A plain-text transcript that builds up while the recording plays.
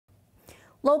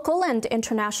Local and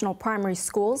international primary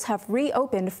schools have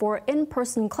reopened for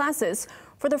in-person classes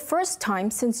for the first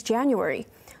time since January.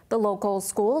 The local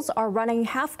schools are running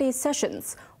half-day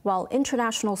sessions, while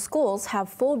international schools have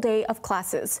full day of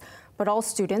classes. But all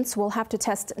students will have to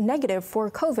test negative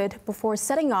for COVID before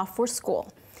setting off for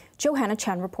school. Johanna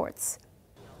Chan reports.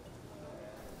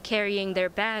 Carrying their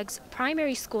bags,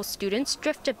 primary school students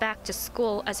drifted back to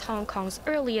school as Hong Kong's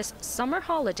earliest summer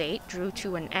holiday drew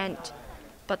to an end.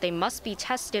 But they must be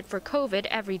tested for COVID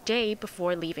every day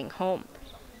before leaving home.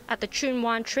 At the Tsuen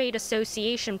Wan Trade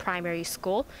Association Primary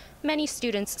School, many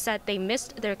students said they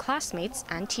missed their classmates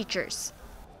and teachers.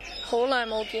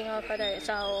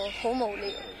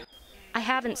 I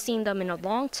haven't seen them in a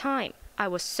long time. I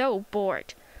was so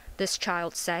bored, this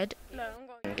child said.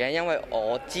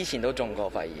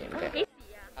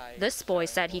 This boy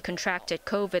said he contracted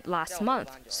COVID last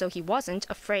month, so he wasn't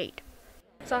afraid.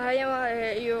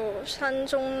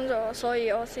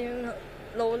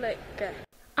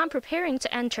 I'm preparing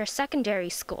to enter secondary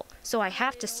school, so I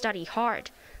have to study hard,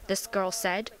 this girl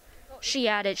said. She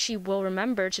added she will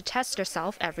remember to test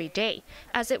herself every day,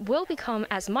 as it will become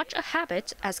as much a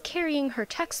habit as carrying her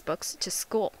textbooks to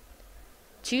school.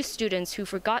 2 students who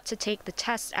forgot to take the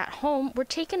test at home were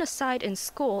taken aside in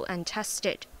school and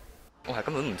tested.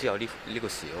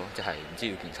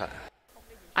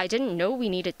 I didn't know we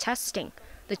needed testing.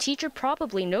 The teacher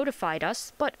probably notified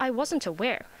us, but I wasn't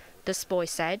aware, this boy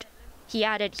said. He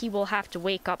added he will have to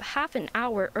wake up half an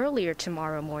hour earlier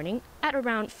tomorrow morning at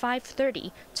around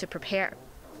 5:30 to prepare.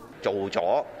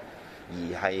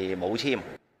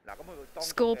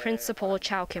 School principal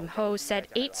Chow Kim Ho said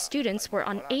 8 students were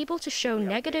unable to show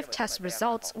negative test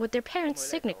results with their parents'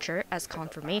 signature as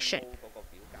confirmation.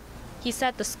 He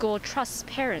said the school trusts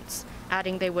parents,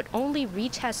 adding they would only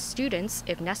retest students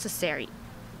if necessary.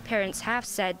 Parents have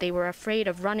said they were afraid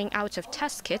of running out of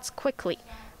test kits quickly,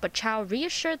 but Chow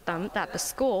reassured them that the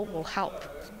school will help.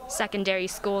 Secondary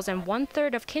schools and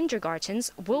 1/3 of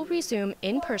kindergartens will resume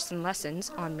in-person lessons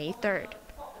on May 3rd.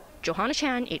 Johanna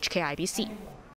Chan, HKIBC.